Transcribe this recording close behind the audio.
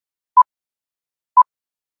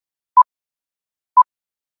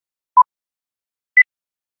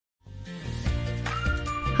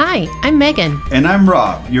Hi, I'm Megan. And I'm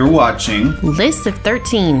Rob. You're watching Lists of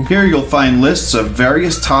 13. Here you'll find lists of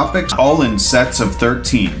various topics, all in sets of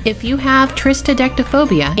 13. If you have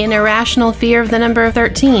tristodectophobia, an irrational fear of the number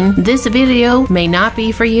 13, this video may not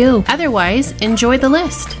be for you. Otherwise, enjoy the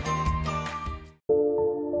list.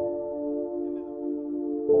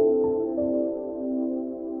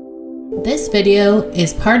 This video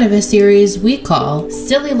is part of a series we call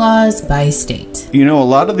Silly Laws by State. You know, a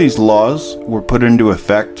lot of these laws were put into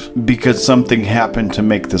effect because something happened to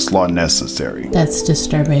make this law necessary. That's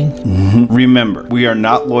disturbing. Remember, we are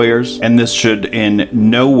not lawyers, and this should in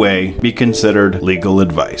no way be considered legal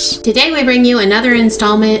advice. Today we bring you another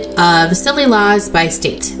installment of Silly Laws by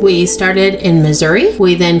State. We started in Missouri.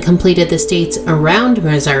 We then completed the states around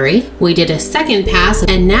Missouri. We did a second pass,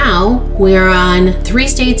 and now we're on 3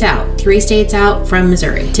 states out. 3 states out from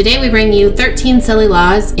Missouri. Today we bring you 13 silly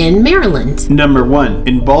laws in Maryland. Number 1.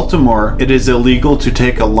 In Baltimore, it is illegal to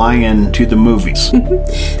take a lion to the movies.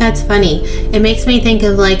 That's funny. It makes me think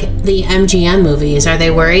of like the MGM movies. Are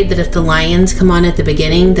they worried that if the lions come on at the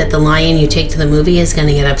beginning, that the lion you take to the movie is going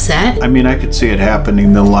to get upset? I mean, I could see it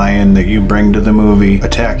happening. The lion that you bring to the movie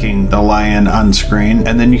attacking the lion on screen,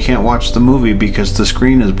 and then you can't watch the movie because the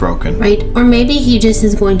screen is broken. Right. Or maybe he just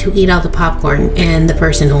is going to eat all the popcorn and the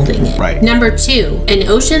person holding it. Right. Number 2, an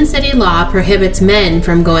Ocean City law prohibits men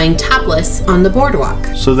from going topless on the boardwalk.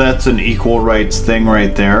 So that's an equal rights thing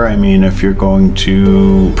right there. I mean, if you're going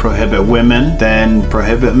to prohibit women, then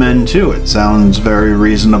prohibit men too. It sounds very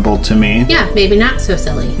reasonable to me. Yeah, maybe not so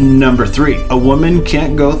silly. Number 3, a woman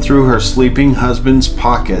can't go through her sleeping husband's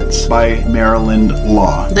pockets by Maryland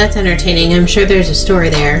law. That's entertaining. I'm sure there's a story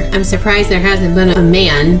there. I'm surprised there hasn't been a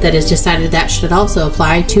man that has decided that should also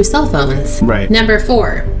apply to cell phones. Right. Number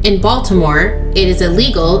 4, in Baltimore, it is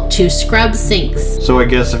illegal to scrub sinks. So I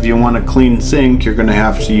guess if you want a clean sink, you're going to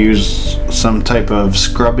have to use some type of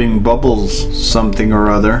scrubbing bubbles something or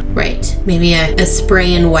other. Right. Maybe a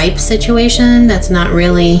spray and wipe situation that's not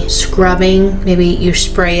really scrubbing. Maybe you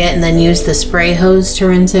spray it and then use the spray hose to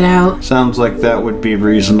rinse it out. Sounds like that would be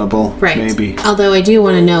reasonable. Right. Maybe. Although I do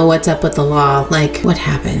want to know what's up with the law. Like, what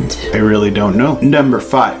happened? I really don't know. Number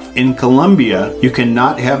 5, in Colombia, you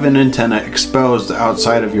cannot have an antenna exposed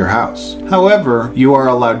outside of your house. However, you are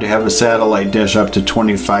allowed to have a satellite dish up to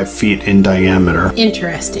 25 feet in diameter.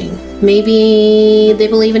 Interesting. Maybe they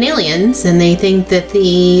believe in aliens and they think that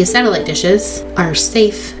the satellite dishes are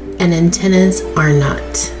safe and antennas are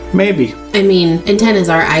not. Maybe. I mean, antennas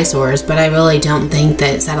are eyesores, but I really don't think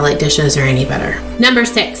that satellite dishes are any better. Number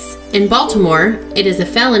 6. In Baltimore, it is a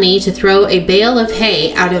felony to throw a bale of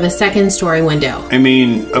hay out of a second-story window. I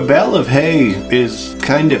mean, a bale of hay is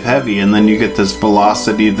kind of heavy, and then you get this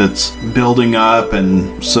velocity that's building up,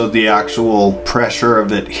 and so the actual pressure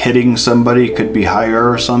of it hitting somebody could be higher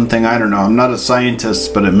or something. I don't know. I'm not a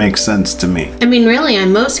scientist, but it makes sense to me. I mean, really,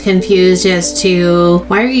 I'm most confused as to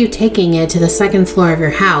why are you taking it to the second floor of your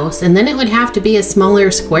house, and then it would have to be a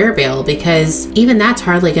smaller square bale, because even that's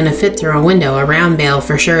hardly going to fit through a window. A round bale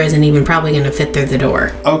for sure isn't even probably going to fit through the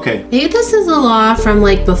door. Okay. Maybe this is a law from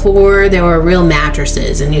like before there were real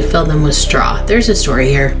mattresses and you filled them with straw. There's a story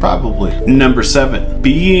here. Probably. Number 7,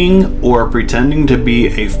 being or pretending to be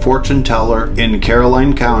a fortune teller in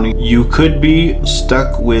Caroline County, you could be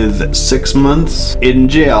stuck with 6 months in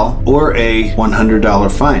jail or a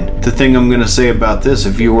 $100 fine. The thing I'm going to say about this,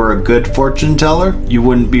 if you were a good fortune teller, you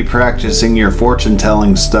wouldn't be practicing your fortune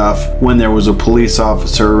telling stuff when there was a police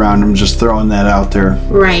officer around. I'm just throwing that out there.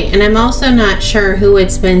 Right, and I'm also not sure who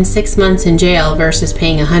would spend 6 months in jail versus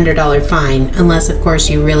paying a $100 fine, unless of course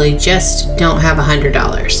you really just don't have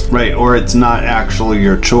 $100. Right, or it's not actually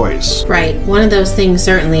your choice. Right, one of those things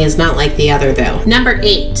certainly is not like the other though. Number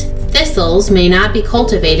 8. Thistles may not be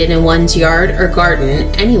cultivated in one's yard or garden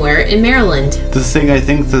anywhere in Maryland. The thing I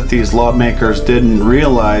think that these lawmakers didn't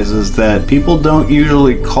realize is that people don't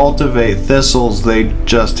usually cultivate thistles, they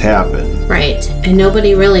just happen. Right, and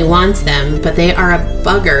nobody really wants them, but they are a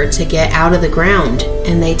bugger to get out of the ground,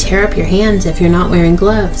 and they tear up your hands if you're not wearing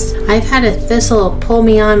gloves. I've had a thistle pull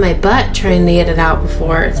me on my butt trying to get it out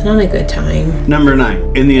before. It's not a good time. Number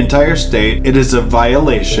 9. In the entire state, it is a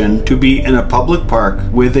violation to be in a public park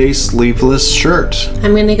with a sleeveless shirt.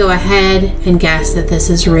 I'm going to go ahead and guess that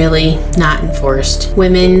this is really not enforced.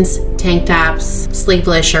 Women's tank tops,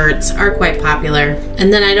 sleeveless shirts are quite popular.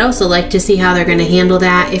 And then I'd also like to see how they're going to handle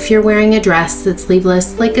that. If you're wearing a dress that's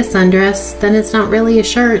sleeveless, like a sundress, then it's not really a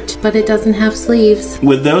shirt, but it doesn't have sleeves.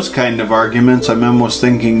 With those kind of arguments, I'm almost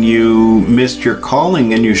thinking you missed your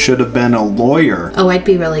calling and you should have been a lawyer. Oh, I'd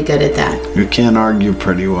be really good at that. You can argue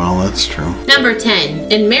pretty well, that's true. Number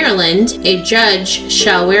 10. In Maryland, a judge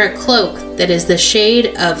shall wear a cloak that is the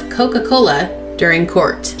shade of Coca-Cola during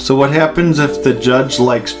court. So what happens if the judge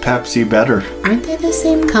likes Pepsi better? Aren't they the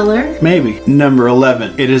same color? Maybe. Number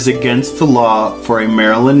 11. It is against the law for a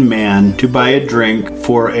Maryland man to buy a drink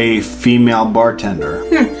for a female bartender.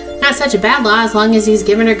 Not such a bad law as long as he's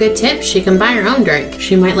giving her good tips. She can buy her own drink.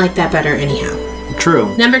 She might like that better anyhow.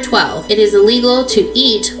 True. Number 12. It is illegal to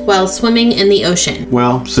eat while swimming in the ocean.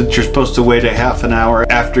 Well, since you're supposed to wait a half an hour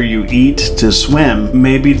after you eat to swim,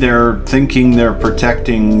 maybe they're thinking they're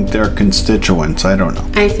protecting their constituents. I don't know.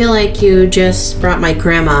 I feel like you just brought my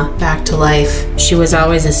grandma back to life. She was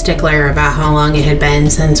always a stickler about how long it had been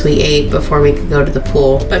since we ate before we could go to the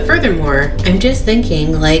pool. But furthermore, I'm just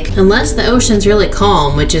thinking, like, unless the ocean's really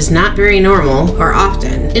calm, which is not very normal or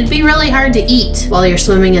often, it'd be really hard to eat while you're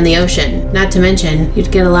swimming in the ocean. Not to mention,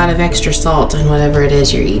 you'd get a lot of extra salt on whatever it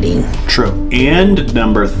is you're eating. True. And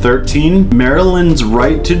number 13, Maryland's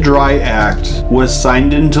Right to Dry Act was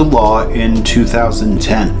signed into law in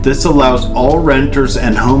 2010. This allows all renters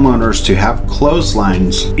and homeowners to have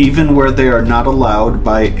clotheslines, even where they are not allowed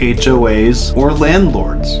by HOAs or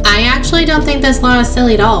landlords. I actually don't think this law is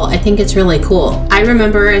silly at all. I think it's really cool. I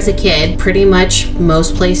remember as a kid, pretty much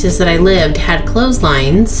most places that I lived had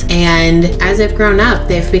clotheslines, and as I've grown up,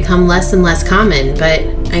 they've become less and less common. But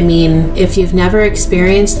I mean, if you've never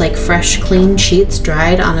experienced like fresh, clean sheets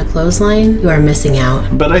dried on a clothesline, you are missing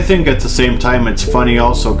out. But I think at the same time, it's funny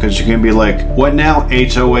also because you can be like, what now,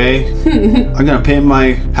 HOA? I'm going to paint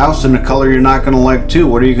my house in a color you're not going to like too.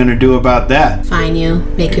 What are you going to do about that? Fine you,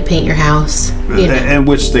 make you paint your house. You know. And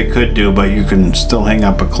which they could do, but you can still hang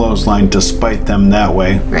up a clothesline to spite them that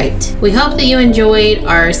way. Right. We hope that you enjoyed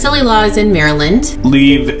our silly laws in Maryland.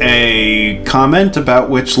 Leave a comment about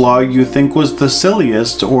which law you think was the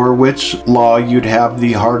silliest or which law you'd have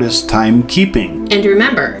the hardest time keeping. And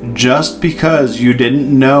remember, just because you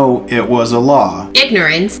didn't know it was a law,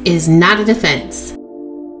 ignorance is not a defense.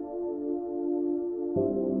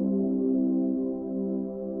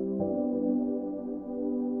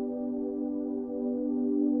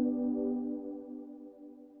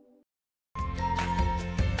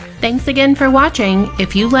 Thanks again for watching.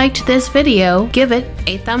 If you liked this video, give it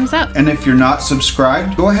a thumbs up. And if you're not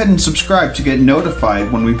subscribed, go ahead and subscribe to get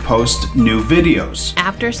notified when we post new videos.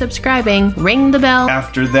 After subscribing, ring the bell.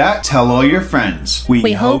 After that, tell all your friends.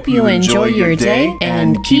 We hope you enjoy your day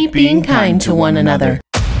and keep being kind to one another.